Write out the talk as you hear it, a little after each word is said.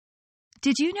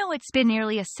Did you know it's been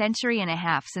nearly a century and a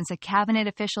half since a cabinet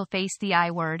official faced the I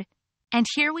word? And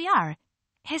here we are,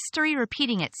 history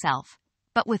repeating itself,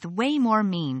 but with way more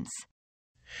memes.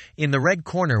 In the red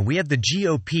corner, we have the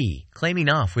GOP claiming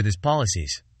off with his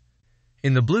policies.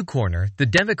 In the blue corner, the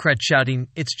Democrats shouting,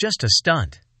 "It's just a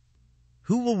stunt."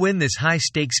 Who will win this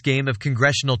high-stakes game of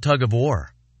congressional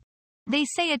tug-of-war? They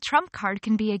say a trump card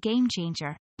can be a game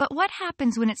changer, but what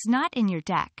happens when it's not in your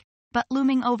deck, but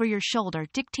looming over your shoulder,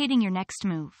 dictating your next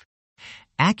move?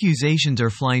 Accusations are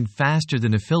flying faster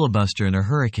than a filibuster in a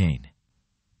hurricane.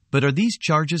 But are these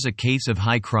charges a case of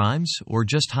high crimes or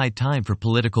just high time for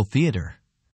political theater?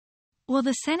 Will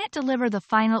the Senate deliver the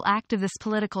final act of this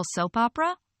political soap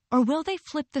opera? Or will they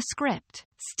flip the script?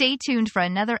 Stay tuned for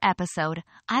another episode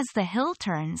as the Hill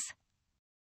turns.